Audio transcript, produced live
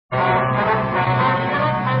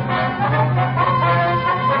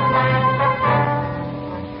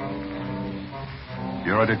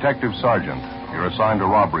You're a detective sergeant. You're assigned a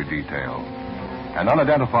robbery detail. An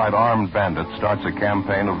unidentified armed bandit starts a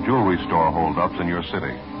campaign of jewelry store holdups in your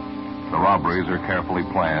city. The robberies are carefully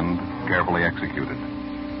planned, carefully executed.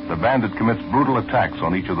 The bandit commits brutal attacks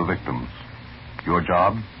on each of the victims. Your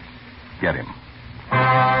job? Get him.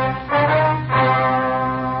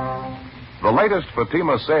 The latest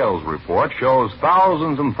Fatima sales report shows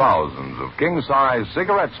thousands and thousands of king-size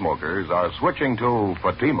cigarette smokers are switching to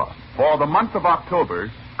Fatima. For the month of October,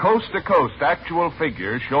 coast-to-coast actual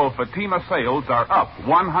figures show Fatima sales are up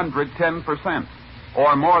 110%,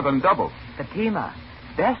 or more than double. Fatima,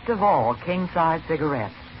 best of all king-size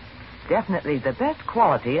cigarettes. Definitely the best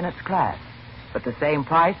quality in its class, but the same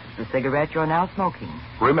price as the cigarette you're now smoking.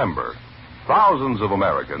 Remember, thousands of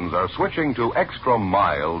Americans are switching to extra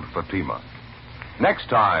mild Fatima. Next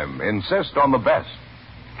time, insist on the best.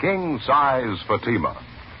 King-size Fatima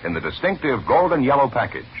in the distinctive golden yellow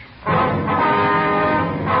package.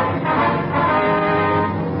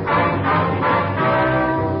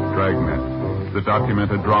 Dragnet, the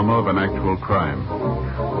documented drama of an actual crime.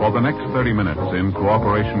 For the next 30 minutes, in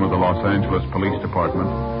cooperation with the Los Angeles Police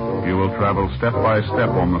Department, you will travel step by step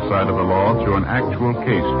on the side of the law through an actual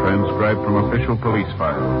case transcribed from official police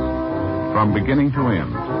files. From beginning to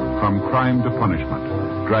end, from crime to punishment,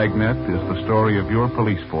 Dragnet is the story of your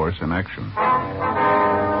police force in action.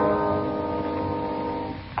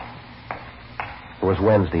 It was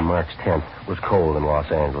Wednesday, March 10th. It was cold in Los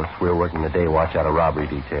Angeles. We were working the day watch out of robbery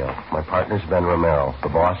detail. My partner's Ben Romero. The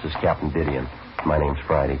boss is Captain Didion. My name's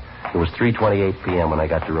Friday. It was 3:28 p.m. when I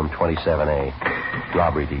got to room 27A.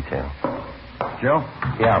 Robbery detail. Joe?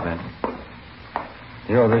 Yeah, Ben.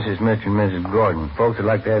 You know, this is Mr. and Mrs. Gordon. Folks would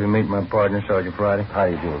like to have you meet my partner, Sergeant Friday. How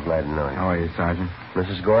do you do? Glad to know you. How are you, Sergeant?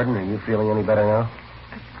 Mrs. Gordon, are you feeling any better now?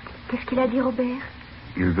 Qu'est-ce qu'il a dit, Robert?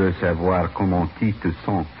 Il veut savoir comment tu te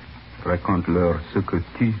sens. Raconte-leur ce que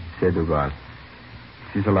tu sais de Val.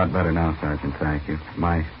 She's a lot better now, Sergeant, thank you.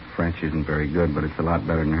 My French isn't very good, but it's a lot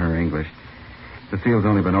better than her English. Cecile's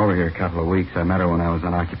only been over here a couple of weeks. I met her when I was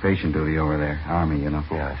on occupation duty over there. Army, you know.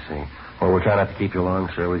 Yeah, I see. Well, we're trying not to keep you long,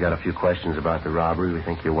 sir. We got a few questions about the robbery. We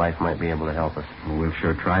think your wife might be able to help us. Well, we'll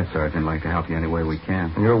sure try, Sergeant. Like to help you any way we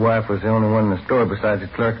can. And your wife was the only one in the store besides the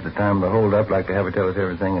clerk at the time of the hold-up. Like to have her tell us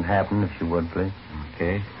everything that happened, if she would, please.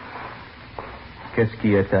 Okay. Qu'est-ce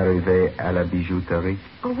qui est arrivé à la bijouterie?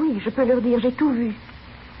 Oh oui, je peux leur dire, j'ai tout vu.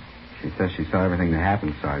 She says she saw everything that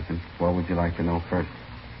happened, Sergeant. What would you like to know first?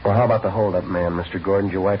 Well, how about the hold-up man, Mr. Gordon?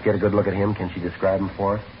 Did your wife get a good look at him? Can she describe him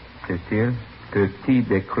for us? Cécile, peux-tu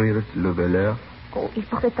décrire le voleur? Oh, il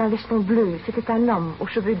portait un veston bleu. C'était un homme aux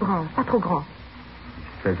cheveux bruns, pas trop grands.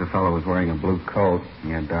 She says the fellow was wearing a blue coat.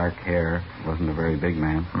 He had dark hair. Wasn't a very big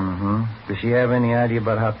man. Mm-hmm. Does she have any idea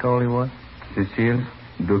about how tall he was? Cécile,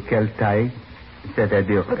 de quelle taille?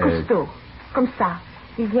 C'est-à-dire... costaud. Comme ça.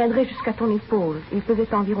 Il viendrait jusqu'à ton épaule. Il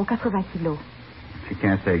pesait environ 80 kilos. She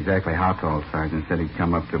can't say exactly how tall, Sergeant. Said he'd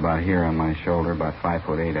come up to about here on my shoulder, about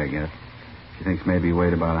 5'8", I guess. She thinks maybe he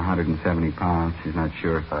weighed about 170 pounds. She's not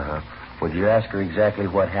sure. Uh-huh. Would you ask her exactly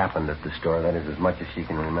what happened at the store? That is, as much as she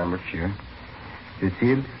can remember. Sure.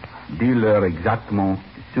 Cécile, dis-leur exactement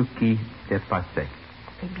ce qui s'est passé.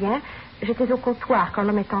 Eh bien, j'étais au comptoir quand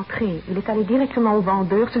l'homme est entré. Il est allé directement au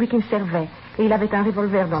vendeur, celui qui me servait. Et il avait un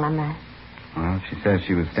revolver dans la main. Well, she says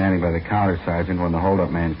she was standing by the counter, Sergeant, when the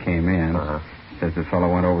hold-up man came in. Uh-huh. Says the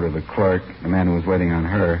fellow went over to the clerk, the man who was waiting on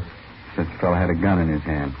her. Says the fellow had a gun in his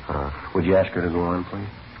hand. Would you ask her to go on, please?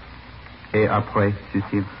 Et après,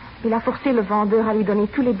 Cécile? Il a forcé le vendeur à lui donner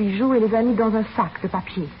tous les bijoux et les a mis dans un sac de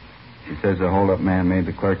papier. She says the hold-up man made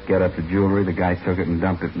the clerk get up the jewelry. The guy took it and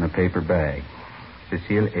dumped it in a paper bag.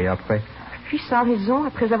 Cécile, et après? Puis, sans raison,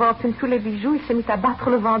 après avoir obtenu tous les bijoux, il s'est mis à battre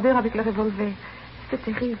le vendeur avec le revolver.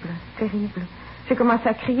 C'était terrible, terrible. J'ai commencé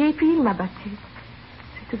à crier et puis il m'a battu.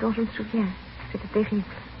 C'est tout dont je me souviens. C'était terrible.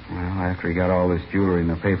 Well, after he got all this jewelry in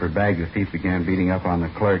the paper bag, the thief began beating up on the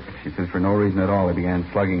clerk. She says for no reason at all, he began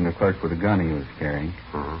slugging the clerk with a gun he was carrying.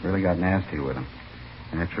 Really got nasty with him.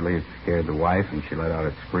 Naturally, it scared the wife, and she let out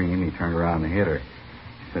a scream. He turned around and hit her.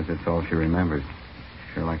 She says that's all she remembers.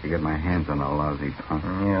 Sure like to get my hands on the lousy punk.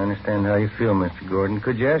 Yeah, I understand how you feel, Mr. Gordon.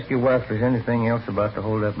 Could you ask your wife if there's anything else about the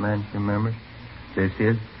hold-up man she remembers?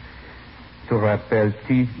 Cécile, te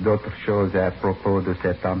rappelles-tu d'autres choses à propos de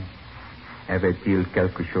cet homme? Avait-il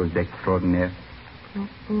quelque chose d'extraordinaire?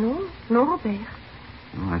 Non, Robert.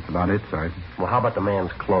 Well, that's about it, Sergeant. Well, how about the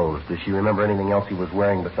man's clothes? Does she remember anything else he was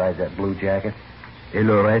wearing besides that blue jacket? Et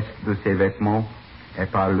le reste de ses vêtements? Et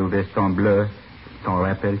par le veston bleu, t'en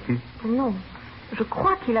rappelles-tu? Non. Je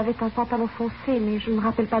crois qu'il avait un pantalon foncé, mais je ne me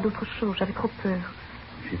rappelle pas d'autre chose. J'avais trop peur.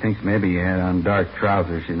 She thinks maybe he had on dark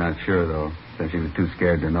trousers. She's not sure, though. Says she was too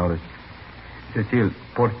scared to notice. Cécile,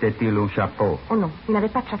 Portait-il un chapeau? Oh non, il n'avait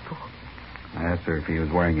pas de chapeau. I asked her if he was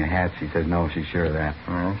wearing a hat. She said no, she's sure of that.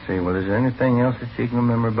 I see. Well, is there anything else that you can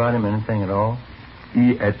remember about him? Anything at all?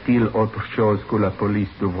 Y a-t-il autre chose que la police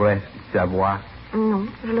devrait savoir? Non,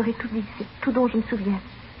 je leur ai tout dit. C'est tout dont je me souviens.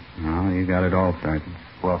 No, you got it all, Sergeant.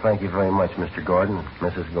 Well, thank you very much, Mr. Gordon,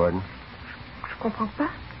 Mrs. Gordon. Je comprends pas.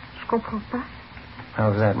 Je comprends pas.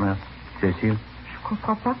 How's that, ma'am? C'est you? Je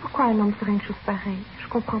comprends pas pourquoi un homme ferait une chose pareille. Je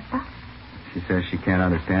comprends pas. She says she can't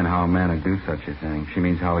understand how a man would do such a thing. She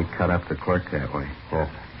means how he cut up the clerk that way. Yes.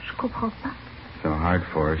 Je comprends pas. So hard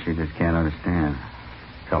for her, she just can't understand.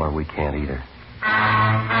 Tell her we can't either.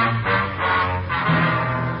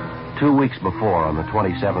 2 weeks before, on the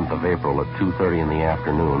 27th of April at 2:30 in the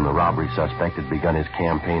afternoon, the robbery suspect had begun his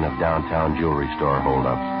campaign of downtown jewelry store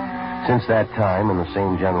holdups. Since that time, in the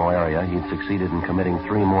same general area, he'd succeeded in committing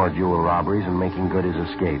 3 more jewel robberies and making good his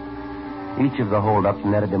escape. Each of the holdups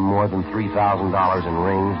netted him more than $3,000 in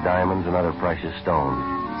rings, diamonds, and other precious stones.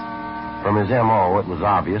 From his M.O., it was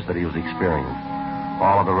obvious that he was experienced.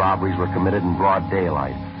 All of the robberies were committed in broad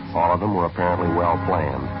daylight. All of them were apparently well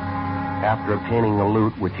planned. After obtaining the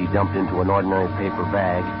loot, which he dumped into an ordinary paper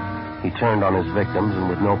bag, he turned on his victims and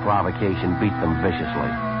with no provocation beat them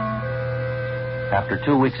viciously. After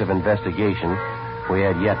 2 weeks of investigation, we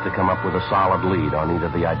had yet to come up with a solid lead on either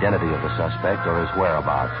the identity of the suspect or his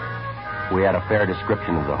whereabouts. We had a fair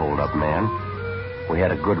description of the hold-up man. We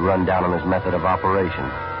had a good rundown on his method of operation,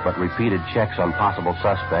 but repeated checks on possible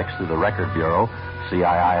suspects through the Record Bureau,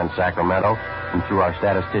 CII in Sacramento, and through our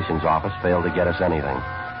statistician's office failed to get us anything.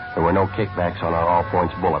 There were no kickbacks on our All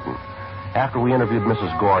Points bulletin. After we interviewed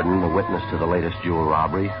Mrs. Gordon, the witness to the latest jewel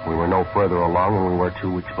robbery, we were no further along than we were 2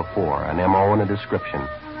 weeks before, an M.O. and a description.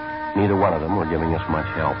 Neither one of them were giving us much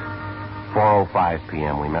help. 4:05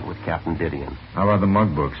 p.m., we met with Captain Didion. How about the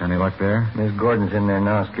mug books? Any luck there? Miss Gordon's in there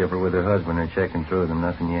now, Skipper, with her husband. They're checking through them.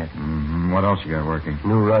 Nothing yet. Mm-hmm. What else you got working?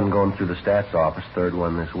 New run going through the stats office. 3rd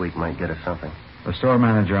one this week might get us something. The store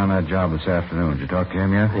manager on that job this afternoon. Did you talk to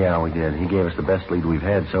him yet? Yeah, we did. He gave us the best lead we've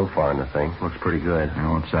had so far in the thing. Looks pretty good.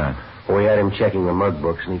 Yeah, what's that? Well, we had him checking the mug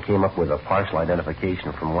books, and he came up with a partial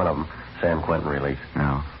identification from one of them, San Quentin release.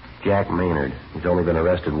 No. Jack Maynard. He's only been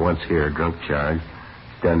arrested once here, drunk charge.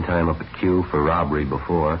 Done time up at Q for robbery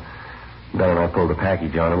before. Dunn and I pulled a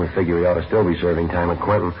package on him. We figure he ought to still be serving time at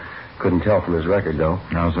Quentin. Couldn't tell from his record, though.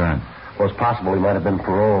 How's that? Well, it's possible he might have been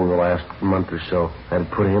paroled the last month or so.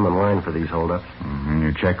 That'd put him in line for these holdups. Mm-hmm.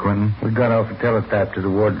 You check, Quentin? We got off a teletype to the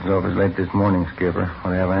warden's office late this morning, Skipper.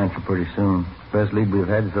 We'll have an answer pretty soon. Best lead we've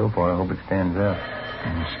had so far. I hope it stands up.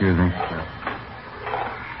 Excuse me.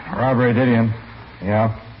 Robbery, Didion.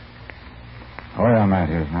 Yeah? Oh, yeah,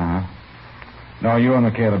 Matthews. Uh-huh. No, you and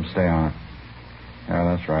McCaleb stay on it. Yeah,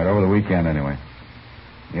 that's right. Over the weekend, anyway.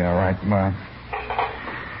 Yeah, right.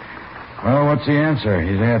 Well, what's the answer?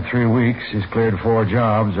 He's had 3 weeks. He's cleared 4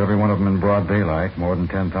 jobs, every one of them in broad daylight. More than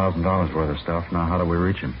 $10,000 worth of stuff. Now, how do we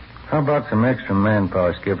reach him? How about some extra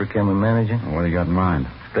manpower, Skipper? Can we manage it? What do you got in mind?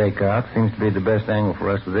 Stakeout seems to be the best angle for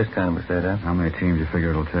us with this kind of a setup. How many teams you figure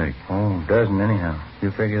it'll take? Oh, a dozen anyhow. You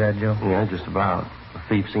figure that, Joe? Yeah, just about. The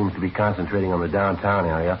thief seems to be concentrating on the downtown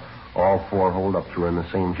area. All 4 holdups were in the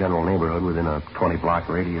same general neighborhood within a 20-block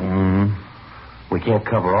radius. Mm-hmm. We can't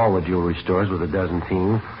cover all the jewelry stores with a dozen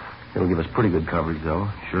teams. It'll give us pretty good coverage, though.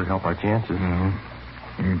 Sure help our chances.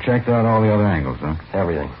 Mm-hmm. You checked out all the other angles, huh?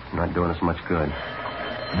 Everything. Not doing us much good.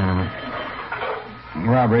 Mm-hmm.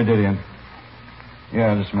 Robbery, Didion.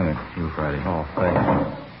 Yeah, just a minute. You, Friday. Oh, thanks.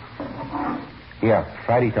 Yeah,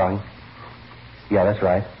 Friday talking. Yeah, that's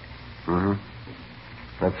right. Mm-hmm.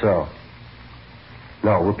 That's so.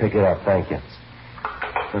 No, we'll pick it up. Thank you.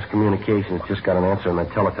 This communications just got an answer on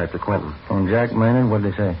that teletype to Quentin. From Jack Maynard?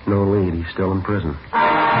 What'd they say? No lead. He's still in prison.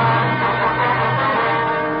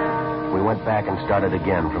 We went back and started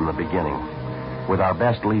again from the beginning. With our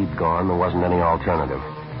best lead gone, there wasn't any alternative.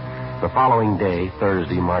 The following day,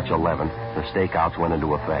 Thursday, March 11th, the stakeouts went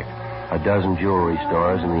into effect. A dozen jewelry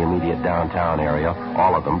stores in the immediate downtown area,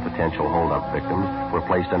 all of them potential holdup victims, were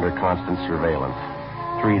placed under constant surveillance.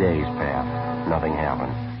 3 days passed. Nothing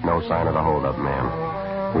happened. No sign of the holdup man.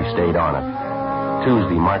 We stayed on it.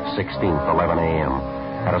 Tuesday, March 16th, 11 a.m.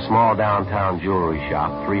 At a small downtown jewelry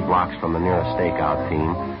shop, 3 blocks from the nearest stakeout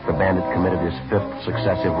team, the bandit committed his 5th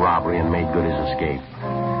successive robbery and made good his escape.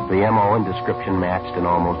 The M.O. and description matched in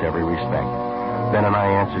almost every respect. Ben and I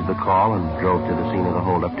answered the call and drove to the scene of the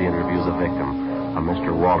holdup to interview the victim, a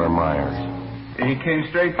Mr. Walter Myers. He came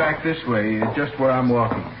straight back this way, just where I'm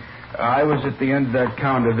walking. I was at the end of that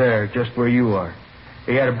counter there, just where you are.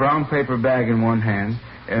 He had a brown paper bag in one hand,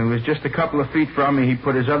 and it was just a couple of feet from me. He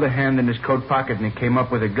put his other hand in his coat pocket, and he came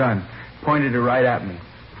up with a gun, pointed it right at me.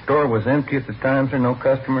 Store was empty at the time, sir? No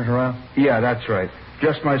customers around? Yeah, that's right.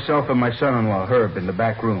 Just myself and my son-in-law, Herb, in the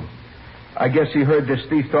back room. I guess he heard this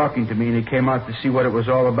thief talking to me, and he came out to see what it was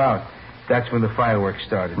all about. That's when the fireworks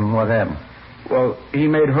started. And what happened? Well, he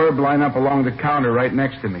made Herb line up along the counter right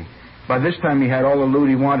next to me. By this time, he had all the loot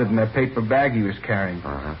he wanted in that paper bag he was carrying.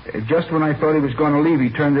 Just when I thought he was going to leave, he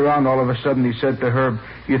turned around. All of a sudden, he said to Herb,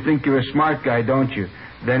 "You think you're a smart guy, don't you?"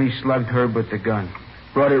 Then he slugged Herb with the gun.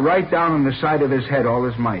 Brought it right down on the side of his head, all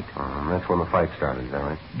his might. That's when the fight started, is that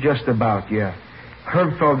right? Just about, yeah.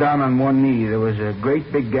 Herb fell down on one knee. There was a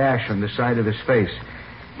great big gash on the side of his face.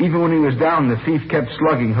 Even when he was down, the thief kept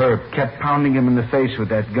slugging Herb, kept pounding him in the face with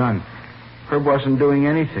that gun. Herb wasn't doing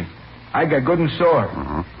anything. I got good and sore.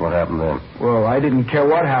 What happened then? Well, I didn't care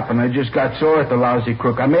what happened. I just got sore at the lousy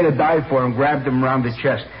crook. I made a dive for him, grabbed him around the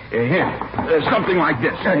chest. Here, something like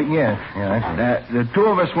this. Yeah, I see. The two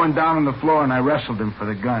of us went down on the floor, and I wrestled him for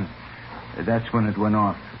the gun. That's when it went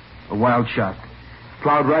off. A wild shot.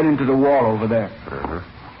 Plowed right into the wall over there.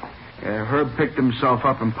 Herb picked himself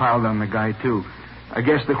up and piled on the guy, too. I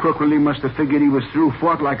guess the crook really must have figured he was through,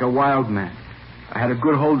 fought like a wild man. I had a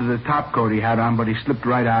good hold of the top coat he had on, but he slipped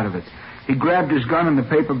right out of it. He grabbed his gun and the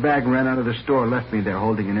paper bag and ran out of the store, left me there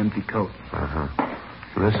holding an empty coat.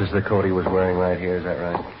 So this is the coat he was wearing right here, is that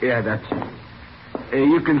right? Yeah, that's it.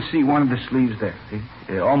 You can see one of the sleeves there. See?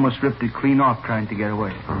 It almost ripped it clean off trying to get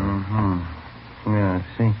away. Yeah, I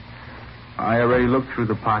see. I already looked through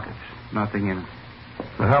the pockets. Nothing in it.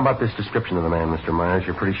 Now, how about this description of the man, Mr. Myers?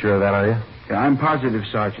 You're pretty sure of that, are you? Yeah, I'm positive,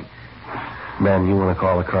 Sergeant. Ben, you want to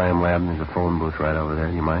call the crime lab? There's a phone booth right over there.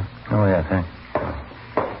 You mind? Oh, yeah, thanks.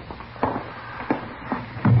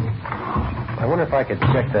 I wonder if I could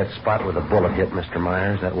check that spot where the bullet hit Mr.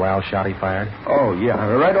 Myers, that wild shot he fired. Oh, yeah.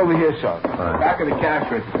 Right over here, Sergeant. Fine. Back of the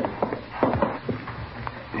cash register.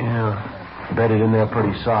 Yeah. Bedded in there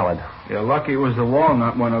pretty solid. Yeah, lucky it was the wall,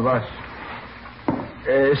 not one of us.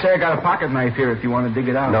 Say, I got a pocket knife here if you want to dig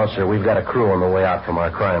it out. No, sir. We've got a crew on the way out from our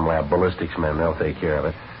crime lab. Ballistics men. They'll take care of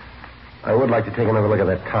it. I would like to take another look at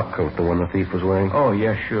that top coat, the one the thief was wearing. Oh,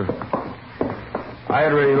 yeah, sure. I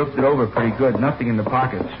had already looked it over pretty good. Nothing in the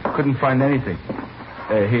pockets. Couldn't find anything.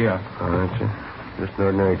 Here. Oh, that's it. Just an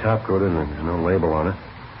ordinary top coat, isn't it? There's no label on it.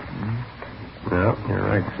 No, you're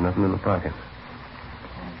right. There's nothing in the pocket.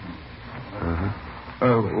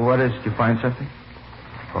 What is? Did you find something?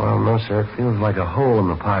 Well, no, sir. It feels like a hole in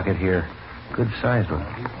the pocket here. Good sized one.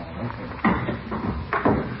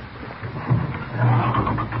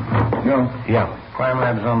 Joe? Yeah. Crime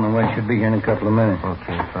lab's on the way. Should be here in a couple of minutes.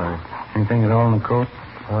 Okay, fine. Anything at all in the coat?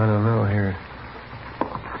 Oh, I don't know. Here.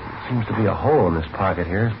 Seems to be a hole in this pocket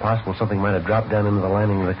here. It's possible something might have dropped down into the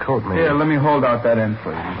lining of the coat, maybe. Here, let me hold out that end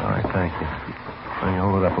for you. All right, thank you. Let me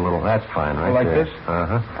hold it up a little. That's fine, right like there. This?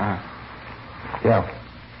 Yeah.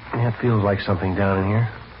 Yeah, it feels like something down in here.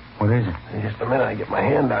 What is it? Just a minute. I get my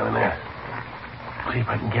hand down in there. See if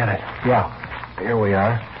I can get it. Yeah. Here we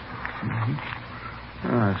are.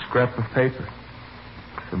 A scrap of paper.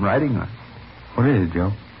 Some writing on it. What is it,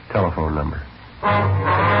 Joe? Telephone number.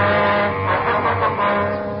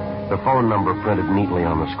 The phone number printed neatly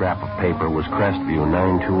on the scrap of paper was Crestview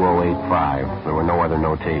 92085. There were no other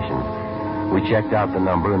notations. We checked out the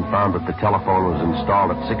number and found that the telephone was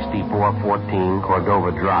installed at 6414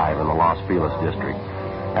 Cordova Drive in the Los Feliz district.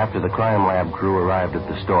 After the crime lab crew arrived at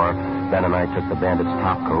the store, Ben and I took the bandit's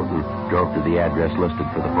top coat and drove to the address listed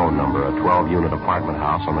for the phone number, a 12-unit apartment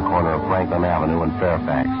house on the corner of Franklin Avenue and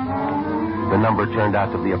Fairfax. The number turned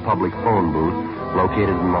out to be a public phone booth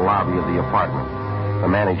located in the lobby of the apartment. The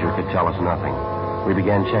manager could tell us nothing. We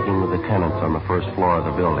began checking with the tenants on the first floor of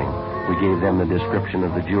the building. We gave them the description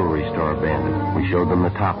of the jewelry store bandit. We showed them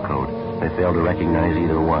the top coat. They failed to recognize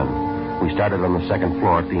either one. We started on the second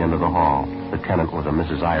floor at the end of the hall. The tenant was a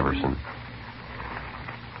Mrs. Iverson.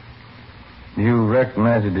 Do you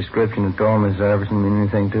recognize the description at all, Mrs. Iverson? Mean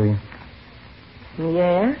anything to you?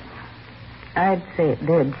 Yes. I'd say it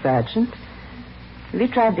did, Sergeant. Have you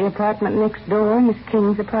tried the apartment next door, Miss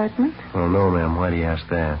King's apartment? Oh, no, ma'am. Why do you ask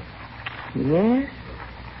that? Yes.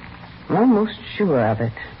 I'm almost sure of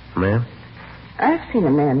it. Ma'am? I've seen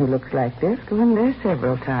a man who looks like this go in there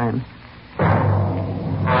several times.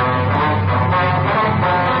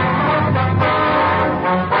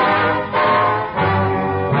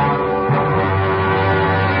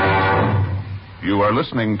 You are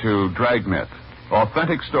listening to Dragnet,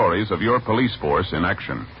 authentic stories of your police force in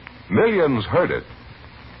action. Millions heard it,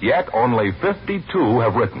 yet only 52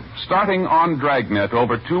 have written. Starting on Dragnet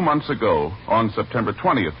over 2 months ago, on September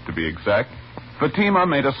 20th to be exact, Fatima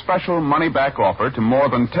made a special money-back offer to more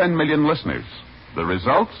than 10 million listeners. The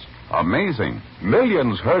results? Amazing.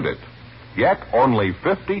 Millions heard it, Yet only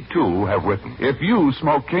 52 have written. If you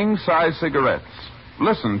smoke king-size cigarettes,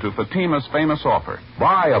 listen to Fatima's famous offer.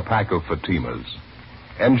 Buy a pack of Fatimas.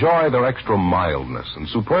 Enjoy their extra mildness and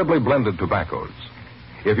superbly blended tobaccos.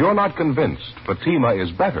 If you're not convinced Fatima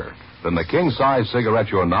is better than the king-size cigarette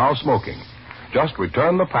you're now smoking, just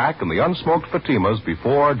return the pack and the unsmoked Fatimas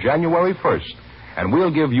before January 1st, and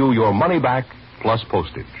we'll give you your money back plus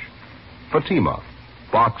postage. Fatima,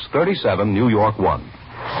 Box 37, New York 1.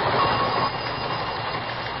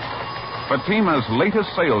 Fatima's latest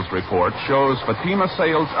sales report shows Fatima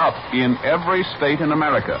sales up in every state in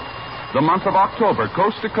America. The month of October,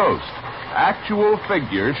 coast to coast, actual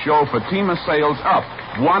figures show Fatima sales up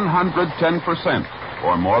 110%,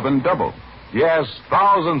 or more than double. Yes,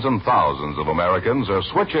 thousands and thousands of Americans are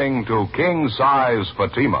switching to king-size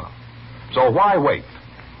Fatima. So why wait?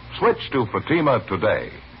 Switch to Fatima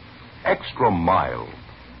today. Extra mild.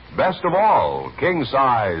 Best of all,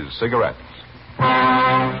 king-size cigarettes.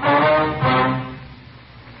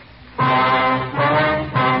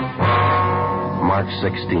 March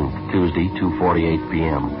 16th, Tuesday, 2:48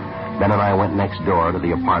 p.m. Ben and I went next door to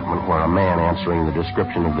the apartment where a man answering the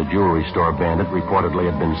description of the jewelry store bandit reportedly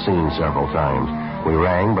had been seen several times. We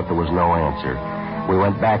rang, but there was no answer. We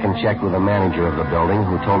went back and checked with the manager of the building,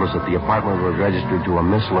 who told us that the apartment was registered to a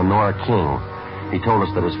Miss Lenore King. He told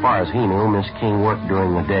us that as far as he knew, Miss King worked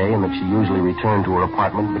during the day and that she usually returned to her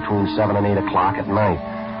apartment between 7 and 8 o'clock at night.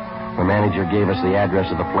 The manager gave us the address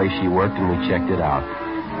of the place she worked, and we checked it out.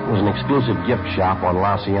 It was an exclusive gift shop on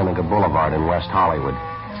La Cienega Boulevard in West Hollywood.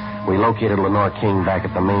 We located Lenore King back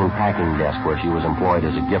at the main packing desk where she was employed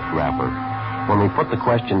as a gift wrapper. When we put the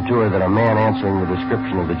question to her that a man answering the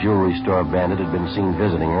description of the jewelry store bandit had been seen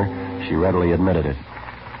visiting her, she readily admitted it.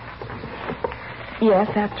 Yes,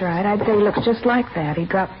 that's right. I'd say he looks just like that. He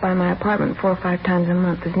drops by my apartment 4 or 5 times a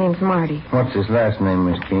month. His name's Marty. What's his last name,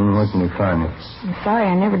 Miss King? Where can we find him? I'm sorry,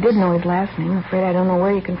 I never did know his last name. I'm afraid I don't know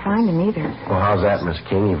where you can find him either. Well, how's that, Miss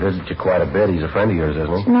King? He visits you quite a bit. He's a friend of yours,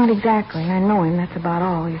 isn't he? Not exactly. I know him. That's about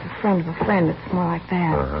all. He's a friend of a friend. It's more like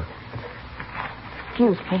that. Uh-huh.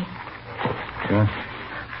 Excuse me. Sure.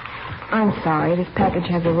 I'm sorry. This package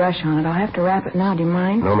has a rush on it. I'll have to wrap it now. Do you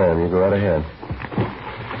mind? No, ma'am. You go right ahead.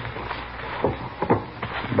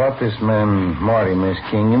 About this man, Marty, Miss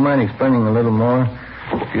King, you mind explaining a little more?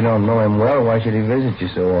 If you don't know him well, why should he visit you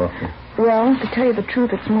so often? Well, to tell you the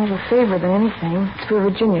truth, it's more of a favor than anything. It's for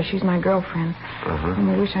Virginia. She's my girlfriend. Uh-huh. And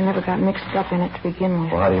I wish I never got mixed up in it to begin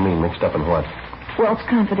with. Well, how do you mean, mixed up in what? Well, it's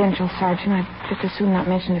confidential, Sergeant. I'd just as soon not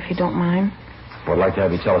mention it if you don't mind. Well, I'd like to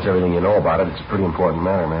have you tell us everything you know about it. It's a pretty important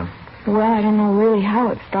matter, ma'am. Well, I don't know really how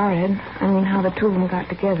it started. I mean, how the two of them got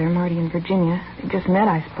together, Marty and Virginia. They just met,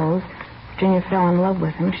 I suppose. Virginia fell in love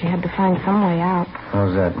with him. She had to find some way out.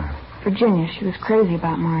 How's that, ma'am? Virginia, she was crazy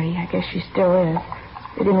about Marty. I guess she still is.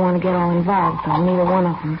 They didn't want to get all involved, though, neither one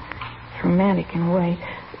of them. It's romantic in a way.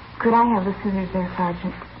 Could I have the scissors there,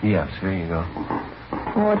 Sergeant? Yes, here you go.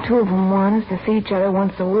 Well, what two of them want is to see each other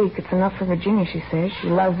once a week. It's enough for Virginia, she says. She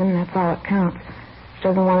loves him, that's all that counts. She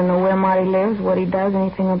doesn't want to know where Marty lives, what he does,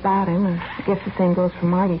 anything about him. And I guess the same goes for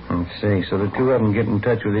Marty. I see. So the two of them get in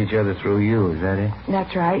touch with each other through you, is that it?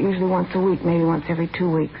 That's right. Usually once a week, maybe once every 2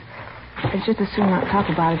 weeks. I'd just as soon not talk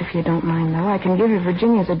about it if you don't mind, though. I can give you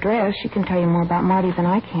Virginia's address. She can tell you more about Marty than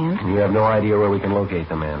I can. You have no idea where we can locate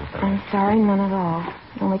the man, so. I'm sorry, none at all.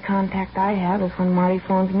 The only contact I have is when Marty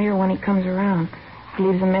phones me or when he comes around. He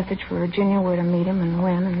leaves a message for Virginia where to meet him and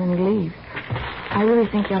when, and then he leaves. I really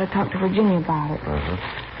think you ought to talk to Virginia about it. Uh-huh.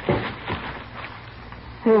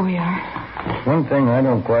 There we are. One thing I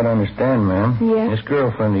don't quite understand, ma'am. Yes? This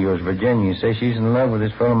girlfriend of yours, Virginia, you say she's in love with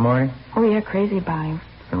this fellow Marty? Oh, yeah, crazy about him.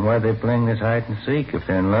 And why are they playing this hide and seek? If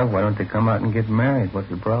they're in love, why don't they come out and get married? What's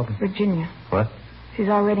the problem? Virginia. What? She's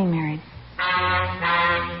already married.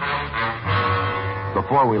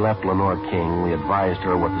 Before we left Lenore King, we advised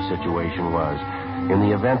her what the situation was. In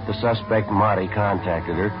the event the suspect, Marty,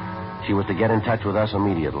 contacted her, she was to get in touch with us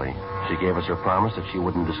immediately. She gave us her promise that she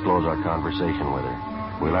wouldn't disclose our conversation with her.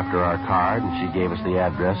 We left her our card, and she gave us the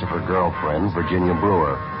address of her girlfriend, Virginia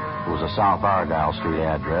Brewer. It was a South Argyle Street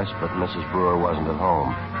address, but Mrs. Brewer wasn't at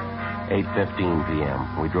home. 8:15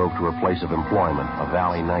 p.m. We drove to her place of employment, a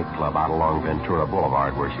Valley nightclub out along Ventura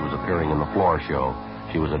Boulevard, where she was appearing in the floor show.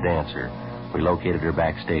 She was a dancer. We located her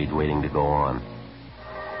backstage, waiting to go on.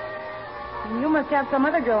 You must have some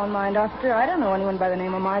other girl in mind, officer. I don't know anyone by the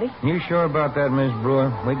name of Marty. You sure about that, Miss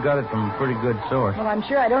Brewer? We got it from a pretty good source. Well, I'm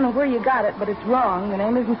sure I don't know where you got it, but it's wrong. The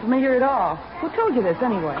name isn't familiar at all. Who told you this,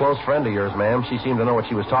 anyway? Close friend of yours, ma'am. She seemed to know what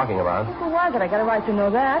she was talking about. Who was it? I got a right to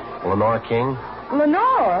know that. Lenore King.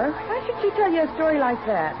 Lenore? Why should she tell you a story like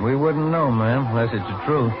that? We wouldn't know, ma'am, unless it's the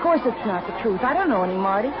truth. Of course it's not the truth. I don't know any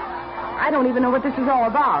Marty. I don't even know what this is all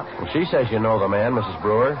about. Well, she says you know the man, Mrs.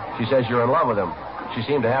 Brewer. She says you're in love with him. She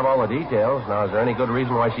seemed to have all the details. Now, is there any good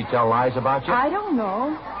reason why she'd tell lies about you? I don't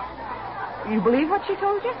know. You believe what she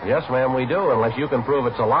told you? Yes, ma'am, we do, unless you can prove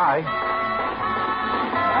it's a lie.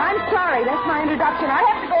 I'm sorry. That's my introduction. I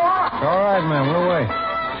have to go on. All right, ma'am. We'll wait.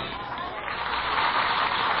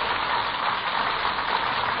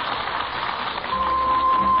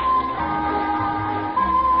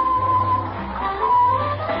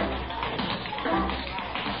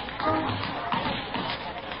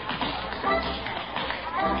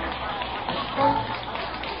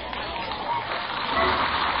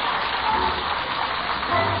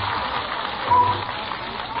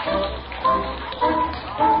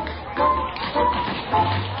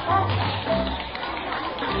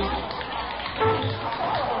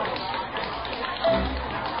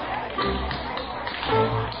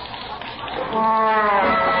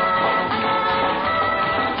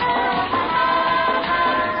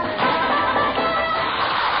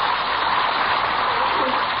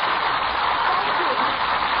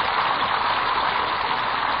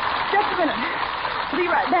 Be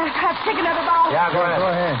right back. I'll take another ball. Yeah, go ahead. Go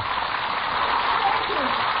ahead. Thank you.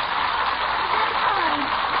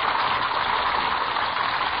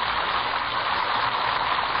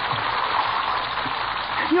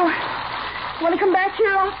 You want to come back to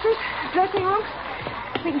your office? Dressing room?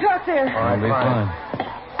 We can talk there. All right, Be fine.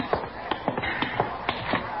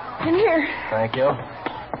 In here. Thank you.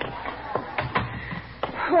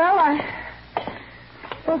 Well, I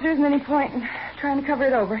suppose there isn't any point in trying to cover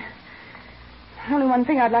it over. Only one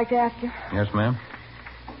thing I'd like to ask you. Yes, ma'am?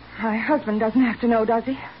 My husband doesn't have to know, does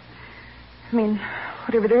he? I mean,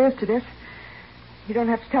 whatever there is to this. You don't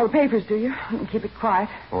have to tell the papers, do you? You can keep it quiet.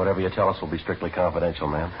 Whatever you tell us will be strictly confidential,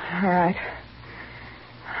 ma'am. All right.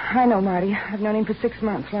 I know Marty. I've known him for 6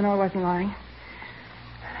 months. Lenore wasn't lying.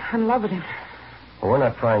 I'm in love with him. Well, we're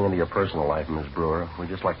not prying into your personal life, Miss Brewer. We'd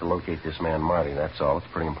just like to locate this man, Marty, that's all. It's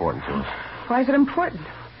pretty important to us. Why is it important?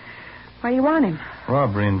 Why do you want him?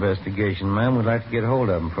 Robbery investigation, ma'am. We'd like to get hold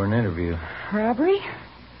of him for an interview. Robbery?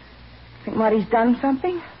 Think Marty's done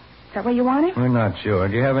something? Is that why you want him? We're not sure.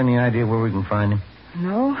 Do you have any idea where we can find him?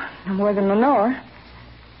 No more than Lenore.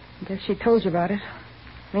 I guess she told you about it.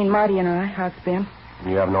 I mean, Marty and I, how it's been.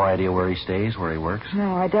 You have no idea where he stays, where he works?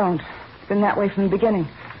 No, I don't. It's been that way from the beginning.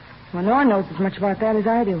 Lenore knows as much about that as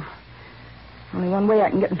I do. Only one way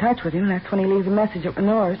I can get in touch with him, that's when he leaves a message at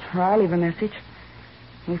Lenore's, or I leave a message.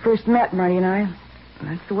 When we first met, Marty and I,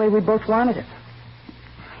 that's the way we both wanted it.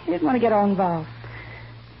 He didn't want to get all involved.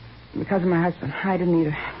 Because of my husband. I didn't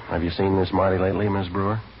either. Have you seen this Marty lately, Miss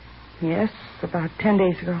Brewer? Yes, about 10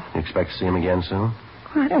 days ago. You expect to see him again soon?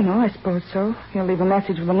 Well, I don't know. I suppose so. He'll leave a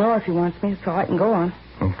message with Lenore if he wants me. That's all I can go on.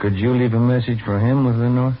 Well, could you leave a message for him with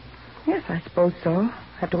Lenore? Yes, I suppose so.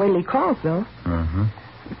 Have to wait till he calls, though. Uh-huh.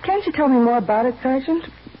 Can't you tell me more about it, Sergeant?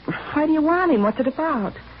 Why do you want him? What's it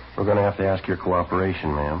about? We're going to have to ask your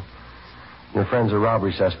cooperation, ma'am. Your friend's a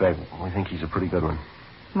robbery suspect. We think he's a pretty good one.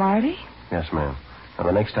 Marty? Yes, ma'am. Now,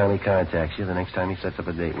 the next time he contacts you, the next time he sets up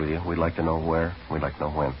a date with you, we'd like to know where, we'd like to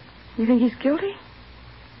know when. You think he's guilty?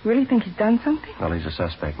 You really think he's done something? Well, he's a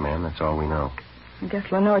suspect, ma'am. That's all we know. I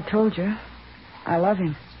guess Lenore told you. I love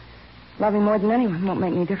him. Love him more than anyone. Won't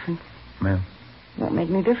make any difference. Ma'am? Won't make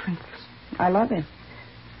any difference. I love him.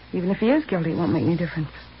 Even if he is guilty, it won't make any difference.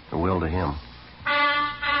 It will to him.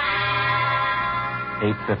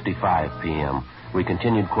 8:55 p.m. We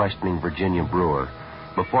continued questioning Virginia Brewer.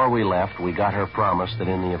 Before we left, we got her promise that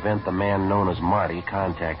in the event the man known as Marty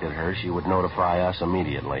contacted her, she would notify us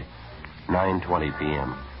immediately. 9:20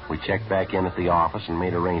 p.m. We checked back in at the office and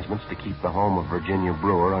made arrangements to keep the home of Virginia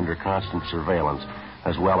Brewer under constant surveillance,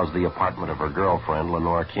 as well as the apartment of her girlfriend,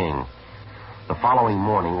 Lenore King. The following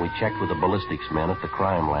morning, we checked with the ballistics men at the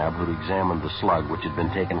crime lab who'd examined the slug which had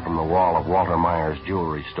been taken from the wall of Walter Myers'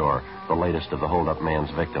 jewelry store, the latest of the hold-up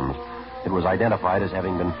man's victims. It was identified as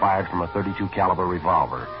having been fired from a .32 caliber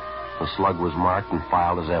revolver. The slug was marked and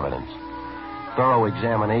filed as evidence. Thorough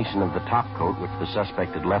examination of the top coat which the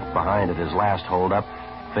suspect had left behind at his last hold-up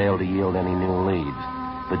failed to yield any new leads.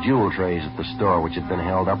 The jewel trays at the store which had been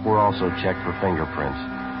held up were also checked for fingerprints.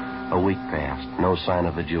 A week passed. No sign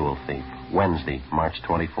of the jewel thief. Wednesday, March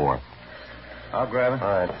 24th. I'll grab it. All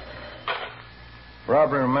right.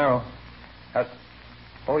 Robert Romero.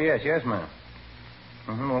 Oh, yes, ma'am.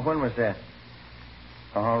 Well, when was that?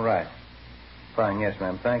 Oh, all right. Fine, yes,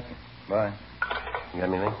 ma'am. Thank you. Bye. You got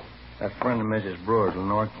anything? That friend of Mrs. Brewer's,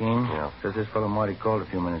 Lenore King. Yeah. Says this fellow Marty called a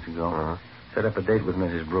few minutes ago. Uh-huh. Set up a date with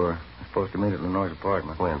Mrs. Brewer. They're supposed to meet at Lenore's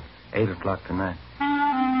apartment. When? 8 o'clock tonight.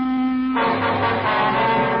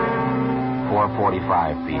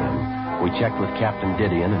 4:45 p.m. We checked with Captain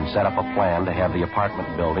Didion and set up a plan to have the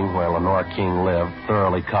apartment building where Lenore King lived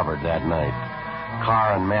thoroughly covered that night.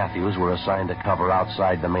 Carr and Matthews were assigned to cover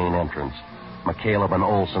outside the main entrance. McCaleb and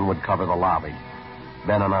Olson would cover the lobby.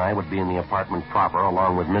 Ben and I would be in the apartment proper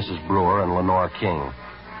along with Mrs. Brewer and Lenore King.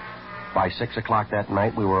 By 6 o'clock that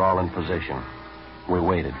night, we were all in position. We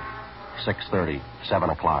waited. 6:30, 7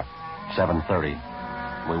 o'clock, 7:30.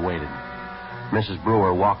 We waited. Mrs.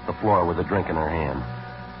 Brewer walked the floor with a drink in her hand.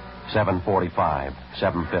 7:45,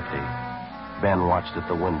 7:50. Ben watched at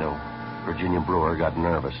the window. Virginia Brewer got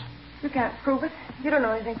nervous. You can't prove it. You don't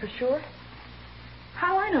know anything for sure.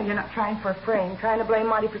 How I know you're not trying for a frame, trying to blame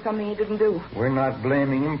Marty for something he didn't do? We're not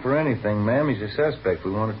blaming him for anything, ma'am. He's a suspect.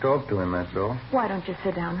 We want to talk to him, that's all. Why don't you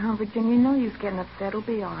sit down, huh, Virginia? You know you're getting upset. It'll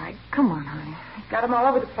be all right. Come on, honey. Got him all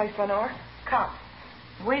over the place, Lenore. Cops.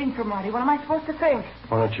 Waiting for Marty. What am I supposed to think?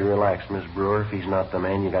 Why don't you relax, Miss Brewer? If he's not the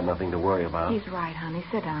man, you got nothing to worry about. He's right, honey.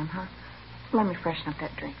 Sit down, huh? Let me freshen up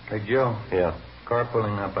that drink. Hey, Joe. Yeah. Car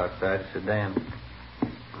pulling up outside. Sedan.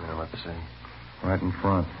 Yeah, let's see. Right in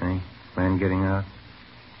front, see? Man getting out.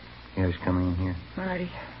 Yeah, he's coming in here. Marty.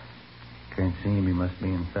 Can't see him. He must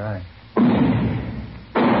be inside.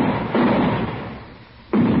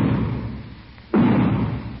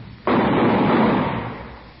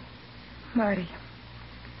 Marty.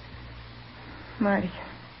 Marty.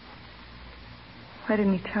 Why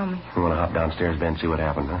didn't he tell me? You want to hop downstairs, Ben, see what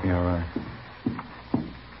happened, huh? Yeah, all right.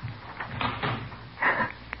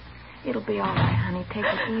 It'll be all right, honey. Take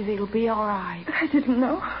it easy. It'll be all right. I didn't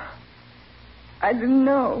know. I didn't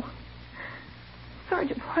know.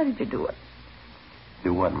 Sergeant, why did you do it?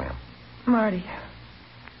 Do what, ma'am? Marty,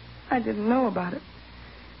 I didn't know about it.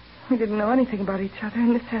 We didn't know anything about each other,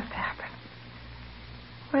 and this has to happen.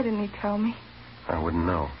 Why didn't he tell me? I wouldn't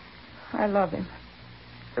know. I love him.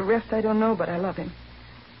 The rest I don't know, but I love him.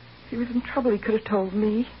 If he was in trouble, he could have told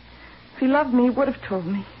me. If he loved me, he would have told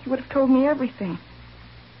me. He would have told me everything.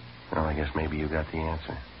 Well, I guess maybe you got the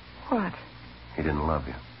answer. What? He didn't love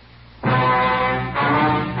you.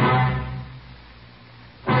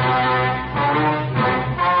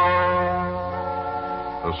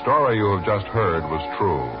 The story you have just heard was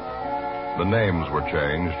true. The names were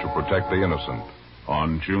changed to protect the innocent.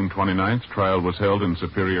 On June 29th, trial was held in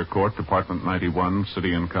Superior Court, Department 91,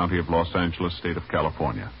 City and County of Los Angeles, State of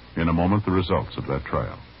California. In a moment, the results of that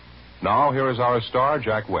trial. Now, here is our star,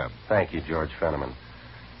 Jack Webb. Thank you, George Fenneman.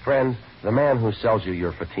 Friends, the man who sells you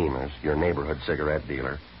your Fatimas, your neighborhood cigarette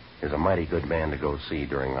dealer, is a mighty good man to go see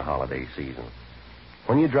during the holiday season.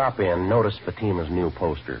 When you drop in, notice Fatima's new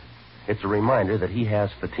poster. It's a reminder that he has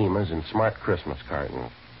Fatimas in smart Christmas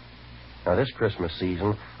cartons. Now, this Christmas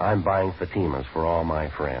season, I'm buying Fatimas for all my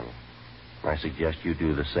friends. I suggest you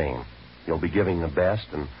do the same. You'll be giving the best,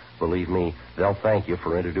 and believe me, they'll thank you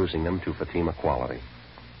for introducing them to Fatima quality.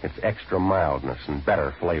 It's extra mildness and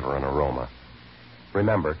better flavor and aroma.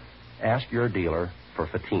 Remember, ask your dealer for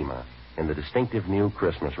Fatima in the distinctive new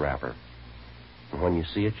Christmas wrapper. And when you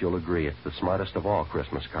see it, you'll agree it's the smartest of all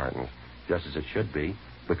Christmas cartons, just as it should be,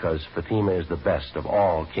 because Fatima is the best of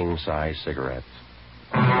all king-size cigarettes.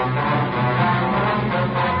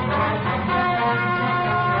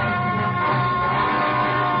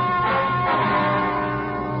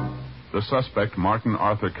 The suspect, Martin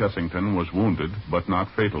Arthur Kessington, was wounded, but not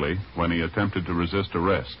fatally, when he attempted to resist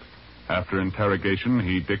arrest. After interrogation,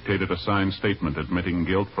 he dictated a signed statement admitting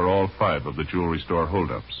guilt for all 5 of the jewelry store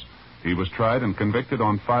holdups. He was tried and convicted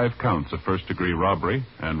on 5 counts of first-degree robbery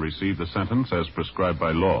and received a sentence as prescribed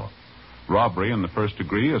by law. Robbery in the first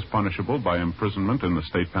degree is punishable by imprisonment in the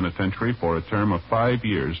state penitentiary for a term of 5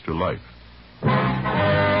 years to life.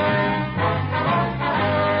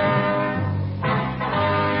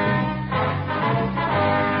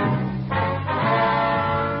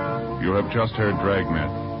 You have just heard Dragnet,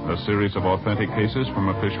 a series of authentic cases from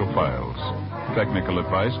official files. Technical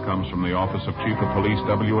advice comes from the Office of Chief of Police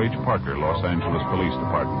W.H. Parker, Los Angeles Police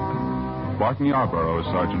Department. Barton Yarborough is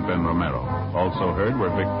Sergeant Ben Romero. Also heard were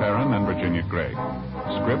Vic Perrin and Virginia Gregg.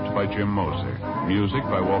 Script by Jim Moser. Music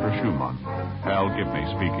by Walter Schumann. Hal Gibney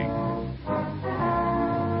speaking.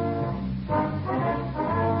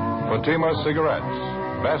 Fatima Cigarettes,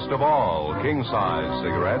 best of all king-size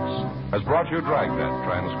cigarettes, has brought you Dragnet,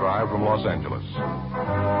 transcribed from Los Angeles.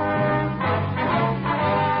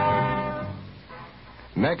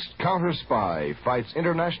 Next, Counter Spy fights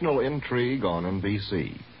international intrigue on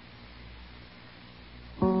NBC.